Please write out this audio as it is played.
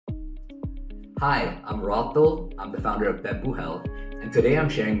Hi, I'm Rothel. I'm the founder of Bempu Health, and today I'm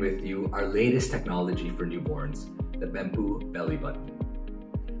sharing with you our latest technology for newborns, the Bempu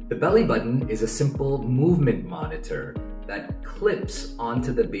BellyButton. The BellyButton is a simple movement monitor that clips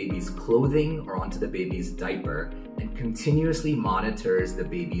onto the baby's clothing or onto the baby's diaper and continuously monitors the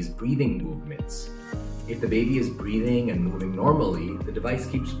baby's breathing movements. If the baby is breathing and moving normally, the device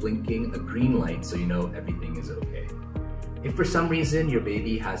keeps blinking a green light so you know everything is okay. If for some reason your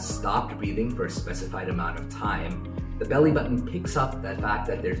baby has stopped breathing for a specified amount of time, the BellyButton picks up that fact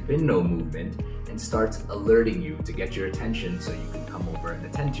that there's been no movement and starts alerting you to get your attention so you can come over and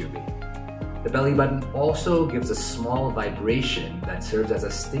attend to your baby. The BellyButton also gives a small vibration that serves as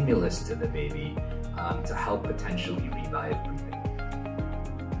a stimulus to the baby to help potentially revive breathing.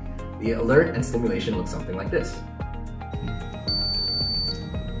 The alert and stimulation looks something like this.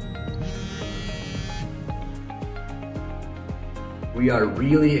 We are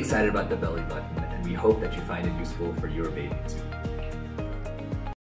really excited about the BellyButton, and we hope that you find it useful for your baby too.